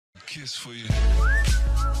kiss for you.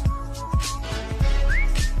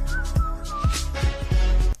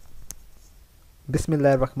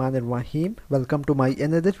 Bismillahirrahmanirrahim. Welcome to my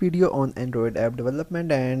another video on Android app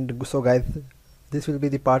development. And so guys, this will be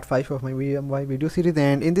the part 5 of my video series,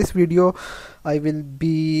 and in this video I will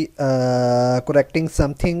be correcting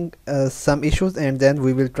some issues, and then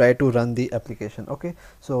we will try to run the application. Okay,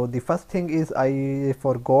 so the first thing is I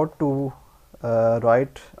forgot to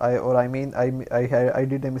write I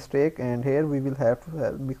did a mistake, and here we will have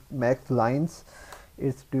to max lines.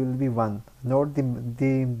 It will be 1, not the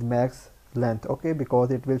max length. Okay,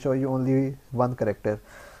 because it will show you only one character.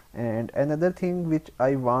 And another thing which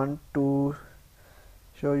I want to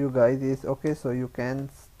show you guys is, okay, so you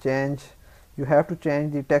have to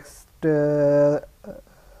change the text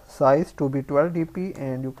size to be 12 dp,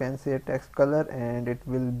 and you can say text color and it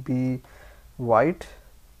will be white,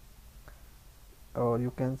 or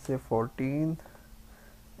you can say 14.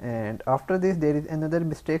 And after this there is another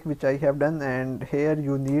mistake which I have done, and here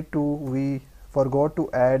we forgot to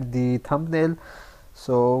add the thumbnail.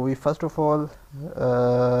 So we first of all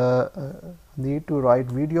need to write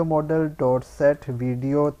video model dot set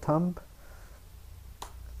video thumb,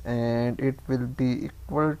 and it will be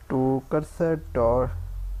equal to cursor dot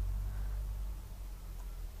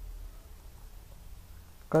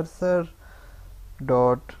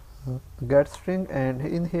get string, and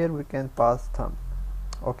in here we can pass thumb.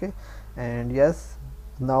 Okay, and yes,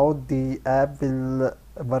 now the app will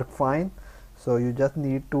work fine. So you just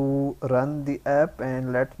need to run the app,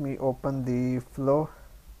 and let me open the flow,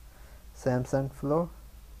 Samsung flow.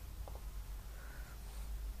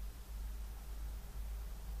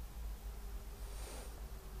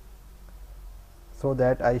 So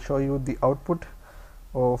that I show you the output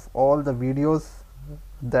of all the videos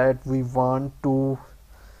that we want to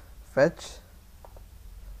fetch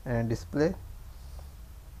and display.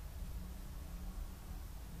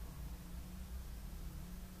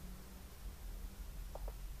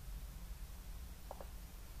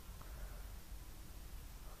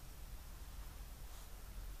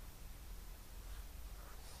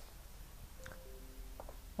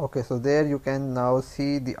 Okay, so there you can now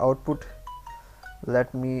see the output.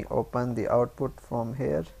 Let me open the output from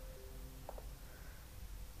here,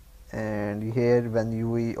 and here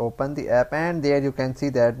when we open the app, and there you can see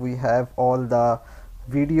that we have all the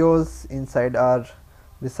videos inside our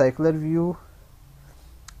recycler view,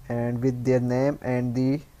 and with their name and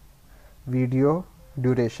the video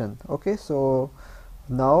duration. Okay, so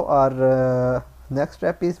now our next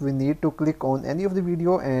step is we need to click on any of the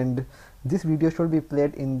video, and this video should be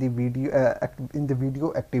played in the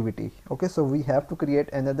video activity. Okay, so we have to create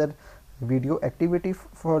another video activity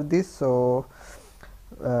for this. So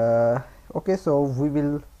okay, so we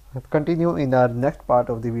will continue in our next part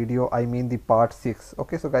of the video, I mean the part 6.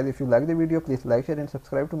 Okay, so guys, if you like the video, please like, share and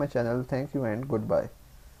subscribe to my channel. Thank you and goodbye.